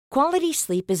Quality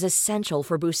sleep is essential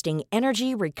for boosting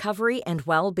energy, recovery, and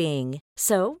well-being.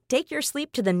 So, take your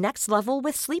sleep to the next level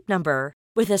with Sleep Number.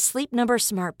 With a Sleep Number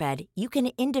smart bed, you can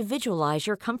individualize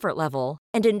your comfort level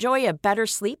and enjoy a better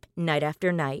sleep night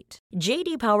after night.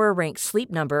 J.D. Power ranks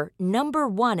Sleep Number number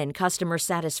one in customer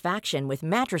satisfaction with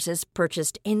mattresses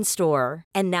purchased in-store.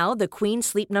 And now the Queen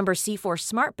Sleep Number C4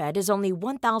 smart bed is only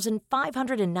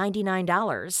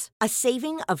 $1,599, a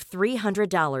saving of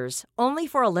 $300, only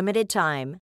for a limited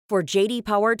time. For J.D.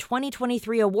 Power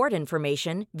 2023 award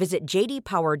information, visit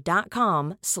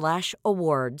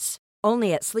jdpower.com/awards.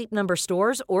 Only at Sleep Number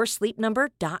stores or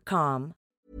sleepnumber.com.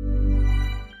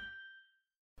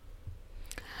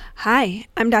 Hi,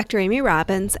 I'm Dr. Amy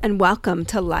Robbins, and welcome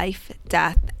to Life,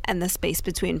 Death, and the Space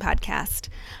Between podcast.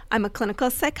 I'm a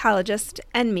clinical psychologist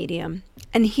and medium,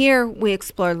 and here we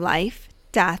explore life,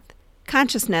 death,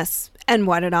 consciousness, and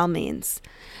what it all means.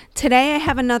 Today, I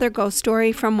have another ghost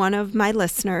story from one of my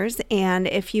listeners, and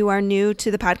if you are new to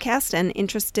the podcast and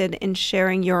interested in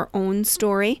sharing your own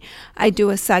story, I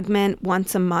do a segment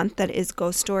once a month that is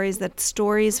ghost stories. That's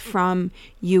stories from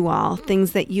you all,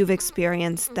 things that you've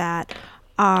experienced that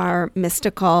are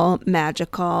mystical,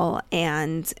 magical,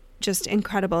 and just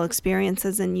incredible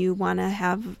experiences, and you want to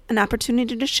have an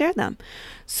opportunity to share them.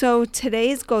 So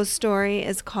today's ghost story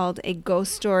is called A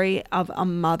Ghost Story of a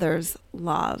Mother's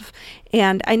Love.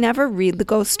 And I never read the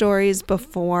ghost stories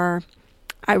before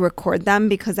I record them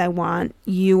because I want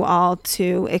you all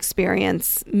to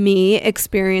experience me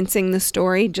experiencing the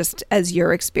story just as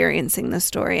you're experiencing the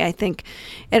story. I think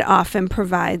it often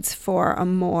provides for a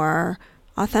more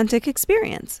authentic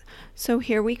experience. So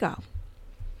here we go.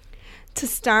 To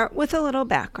start with a little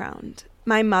background,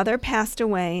 my mother passed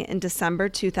away in December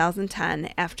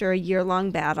 2010 after a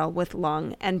year-long battle with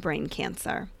lung and brain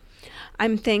cancer.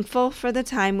 I'm thankful for the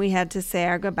time we had to say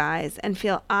our goodbyes and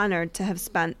feel honored to have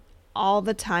spent all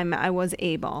the time I was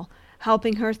able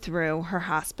helping her through her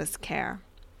hospice care.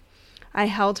 I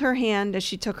held her hand as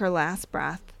she took her last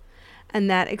breath, and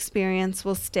that experience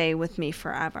will stay with me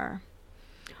forever.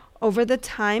 Over the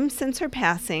time since her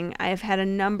passing, I have had a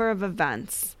number of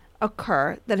events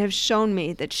occur that have shown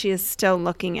me that she is still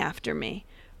looking after me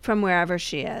from wherever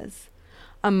she is.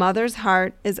 A mother's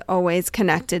heart is always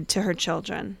connected to her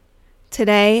children.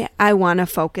 Today, I want to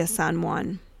focus on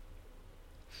one.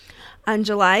 On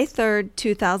July 3rd,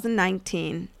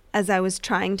 2019, as I was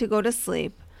trying to go to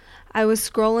sleep, I was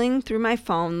scrolling through my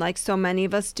phone like so many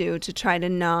of us do to try to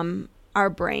numb our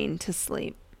brain to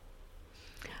sleep.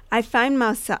 I found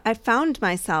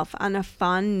myself on a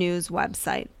fun news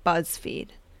website, BuzzFeed.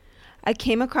 I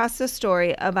came across a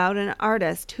story about an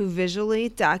artist who visually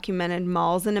documented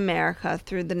malls in America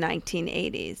through the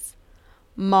 1980s.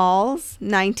 Malls?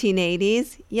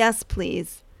 1980s? Yes,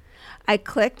 please. I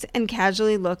clicked and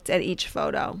casually looked at each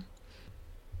photo.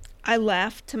 I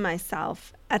laughed to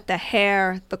myself at the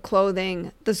hair, the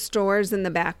clothing, the stores in the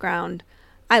background.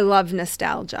 I love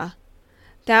nostalgia.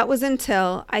 That was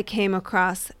until I came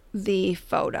across the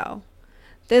photo.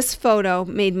 This photo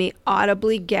made me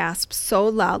audibly gasp so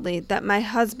loudly that my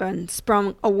husband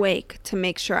sprung awake to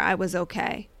make sure I was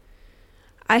okay.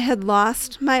 I had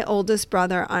lost my oldest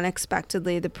brother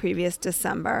unexpectedly the previous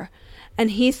December,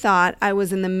 and he thought I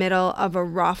was in the middle of a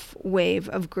rough wave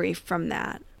of grief from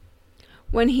that.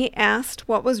 When he asked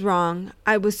what was wrong,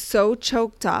 I was so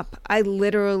choked up I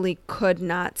literally could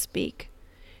not speak.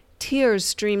 Tears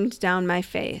streamed down my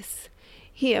face.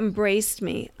 He embraced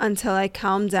me until I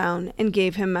calmed down and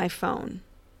gave him my phone.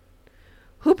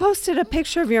 "Who posted a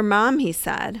picture of your mom?" he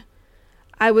said.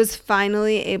 I was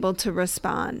finally able to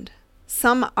respond.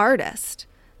 "Some artist.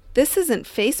 This isn't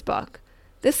Facebook.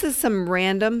 This is some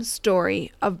random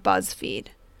story of BuzzFeed."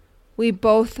 We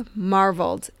both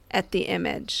marveled at the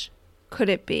image. Could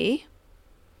it be?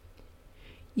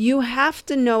 You have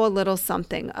to know a little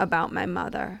something about my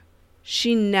mother.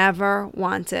 She never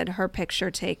wanted her picture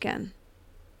taken.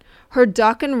 Her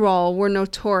duck and roll were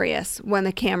notorious when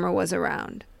the camera was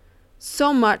around.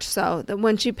 So much so that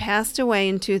when she passed away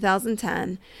in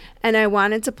 2010, and I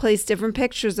wanted to place different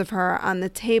pictures of her on the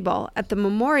table at the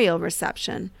memorial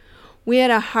reception, we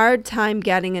had a hard time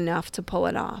getting enough to pull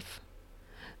it off.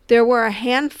 There were a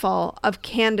handful of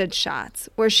candid shots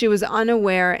where she was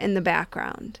unaware in the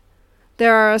background.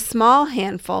 There are a small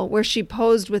handful where she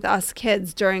posed with us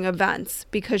kids during events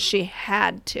because she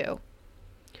had to.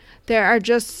 There are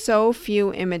just so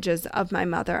few images of my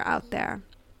mother out there.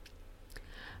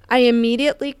 I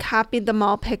immediately copied the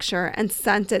mall picture and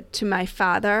sent it to my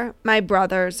father, my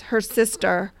brothers, her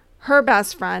sister, her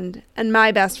best friend, and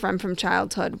my best friend from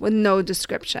childhood with no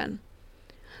description.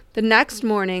 The next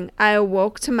morning, I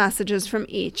awoke to messages from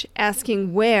each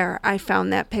asking where I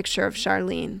found that picture of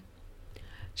Charlene.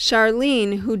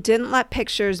 Charlene, who didn't let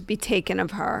pictures be taken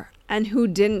of her and who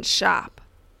didn't shop.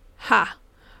 Ha!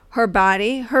 Her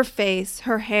body, her face,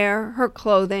 her hair, her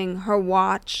clothing, her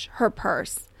watch, her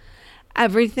purse.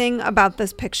 Everything about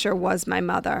this picture was my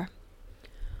mother.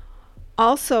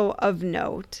 Also of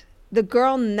note, the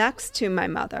girl next to my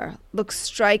mother looks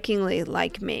strikingly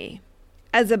like me,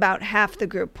 as about half the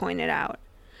group pointed out.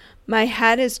 My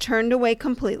head is turned away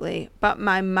completely, but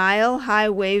my mile-high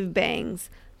wave bangs,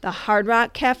 the Hard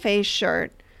Rock Cafe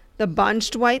shirt, the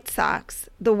bunched white socks,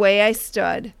 the way I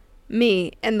stood,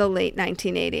 me in the late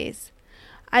 1980s.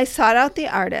 I sought out the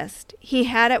artist. He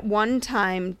had at one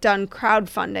time done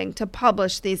crowdfunding to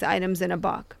publish these items in a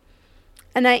book.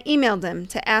 And I emailed him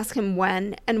to ask him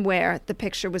when and where the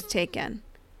picture was taken.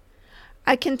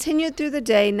 I continued through the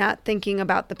day not thinking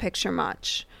about the picture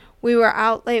much. We were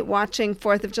out late watching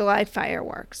 4th of July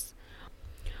fireworks.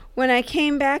 When I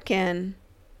came back in,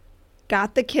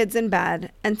 got the kids in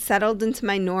bed, and settled into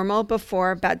my normal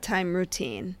before bedtime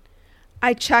routine,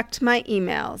 I checked my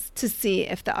emails to see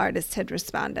if the artist had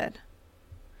responded.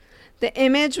 The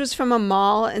image was from a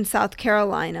mall in South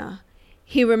Carolina.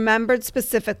 He remembered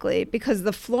specifically because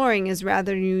the flooring is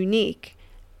rather unique,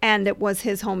 and it was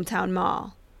his hometown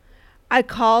mall. I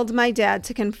called my dad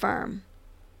to confirm.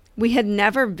 We had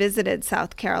never visited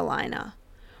South Carolina.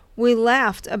 We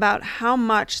laughed about how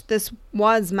much this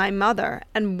was my mother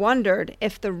and wondered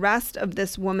if the rest of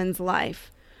this woman's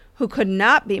life, who could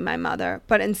not be my mother,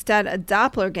 but instead a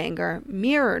doppelganger,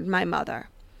 mirrored my mother.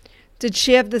 Did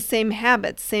she have the same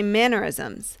habits, same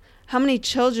mannerisms? How many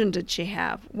children did she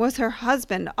have? Was her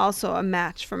husband also a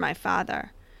match for my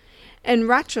father? In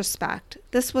retrospect,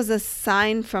 this was a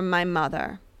sign from my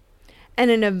mother.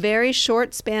 And in a very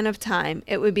short span of time,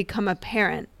 it would become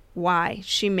apparent why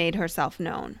she made herself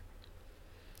known.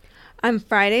 On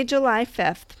Friday, July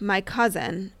 5th, my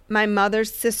cousin, my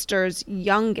mother's sister's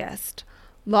youngest,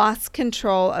 lost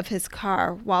control of his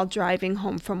car while driving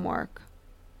home from work.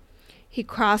 He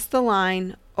crossed the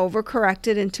line,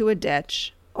 overcorrected into a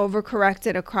ditch,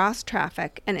 overcorrected across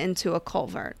traffic, and into a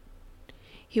culvert.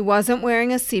 He wasn't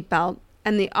wearing a seatbelt,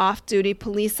 and the off-duty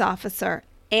police officer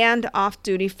and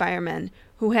off-duty fireman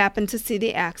who happened to see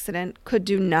the accident could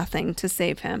do nothing to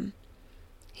save him.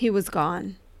 He was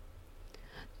gone.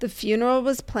 The funeral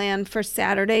was planned for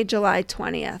Saturday, July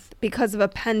 20th, because of a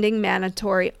pending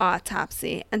mandatory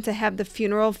autopsy and to have the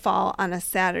funeral fall on a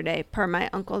Saturday per my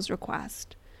uncle's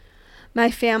request.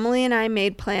 My family and I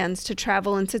made plans to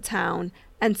travel into town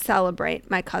and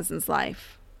celebrate my cousin's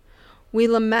life. We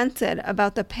lamented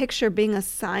about the picture being a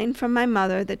sign from my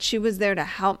mother that she was there to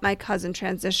help my cousin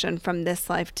transition from this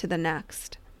life to the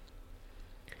next.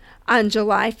 On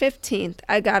July 15th,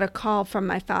 I got a call from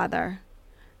my father.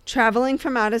 Traveling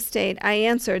from out of state, I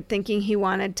answered thinking he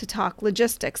wanted to talk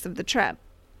logistics of the trip.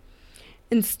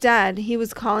 Instead, he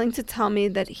was calling to tell me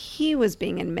that he was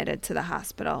being admitted to the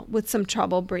hospital with some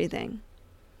trouble breathing.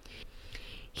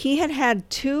 He had had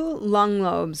 2 lung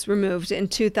lobes removed in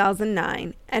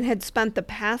 2009 and had spent the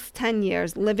past 10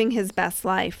 years living his best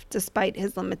life despite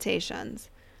his limitations.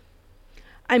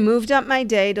 I moved up my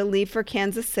day to leave for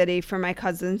Kansas City for my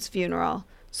cousin's funeral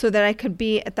so that I could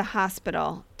be at the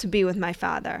hospital to be with my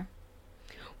father.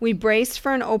 We braced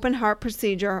for an open heart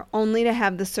procedure only to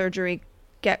have the surgery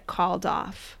get called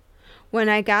off. When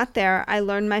I got there, I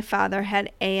learned my father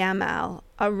had AML,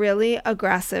 a really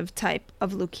aggressive type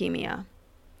of leukemia.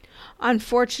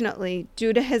 Unfortunately,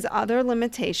 due to his other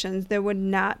limitations, there would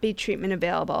not be treatment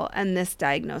available, and this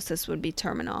diagnosis would be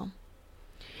terminal.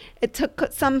 It took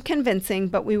some convincing,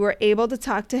 but we were able to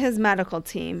talk to his medical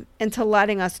team into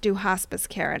letting us do hospice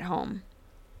care at home.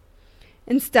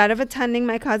 Instead of attending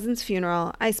my cousin's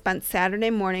funeral, I spent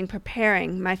Saturday morning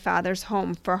preparing my father's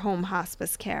home for home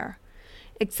hospice care,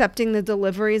 accepting the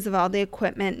deliveries of all the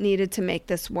equipment needed to make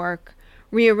this work,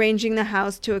 rearranging the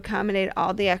house to accommodate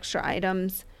all the extra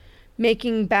items,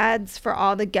 making beds for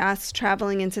all the guests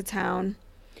traveling into town.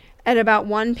 At about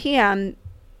 1 p.m.,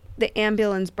 the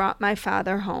ambulance brought my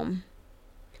father home,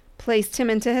 placed him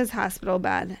into his hospital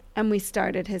bed, and we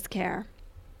started his care.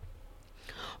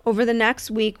 Over the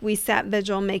next week, we sat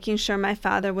vigil making sure my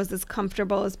father was as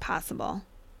comfortable as possible.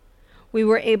 We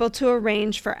were able to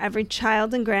arrange for every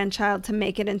child and grandchild to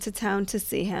make it into town to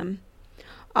see him.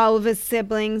 All of his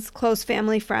siblings, close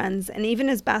family friends, and even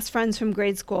his best friends from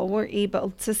grade school were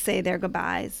able to say their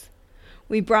goodbyes.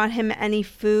 We brought him any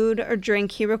food or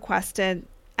drink he requested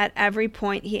at every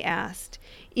point he asked,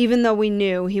 even though we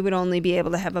knew he would only be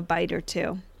able to have a bite or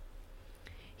 2.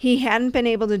 He hadn't been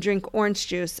able to drink orange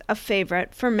juice, a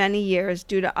favorite, for many years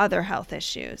due to other health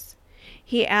issues.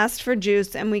 He asked for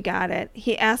juice and we got it.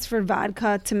 He asked for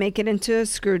vodka to make it into a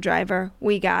screwdriver.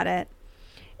 We got it.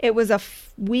 It was a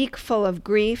week full of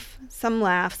grief, some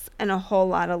laughs, and a whole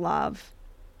lot of love.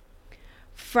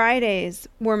 Fridays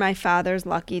were my father's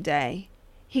lucky day.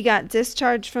 He got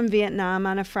discharged from Vietnam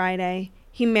on a Friday.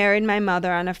 He married my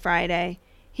mother on a Friday.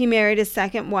 He married his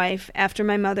second wife after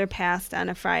my mother passed on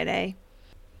a Friday.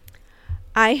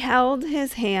 I held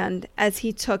his hand as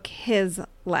he took his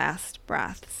last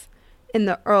breaths in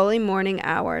the early morning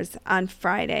hours on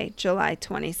Friday, July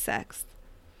 26th.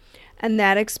 And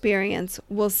that experience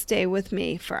will stay with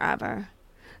me forever.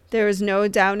 There is no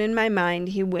doubt in my mind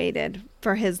he waited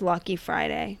for his lucky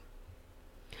Friday.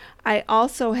 I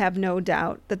also have no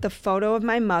doubt that the photo of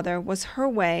my mother was her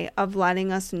way of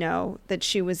letting us know that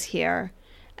she was here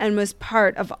and was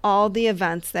part of all the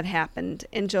events that happened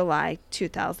in July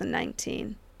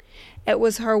 2019. It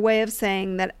was her way of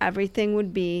saying that everything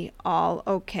would be all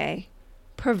okay,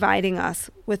 providing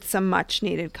us with some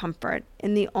much-needed comfort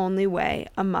in the only way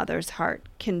a mother's heart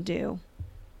can do.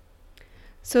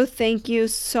 So thank you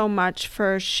so much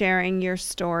for sharing your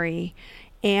story.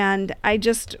 And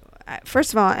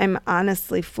first of all, I'm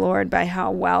honestly floored by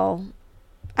how well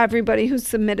everybody who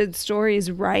submitted stories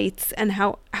writes and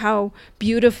how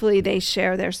beautifully they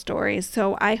share their stories.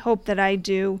 So I hope that I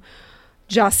do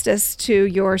justice to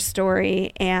your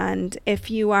story. And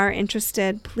if you are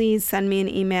interested, please send me an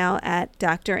email at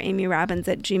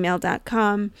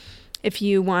dramyrobbins@gmail.com. If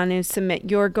you want to submit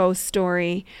your ghost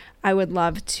story, I would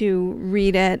love to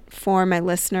read it for my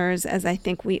listeners, as I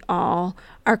think we all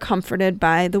are comforted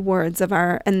by the words of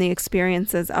and the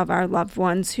experiences of our loved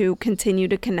ones who continue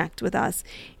to connect with us,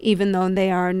 even though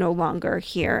they are no longer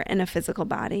here in a physical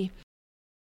body.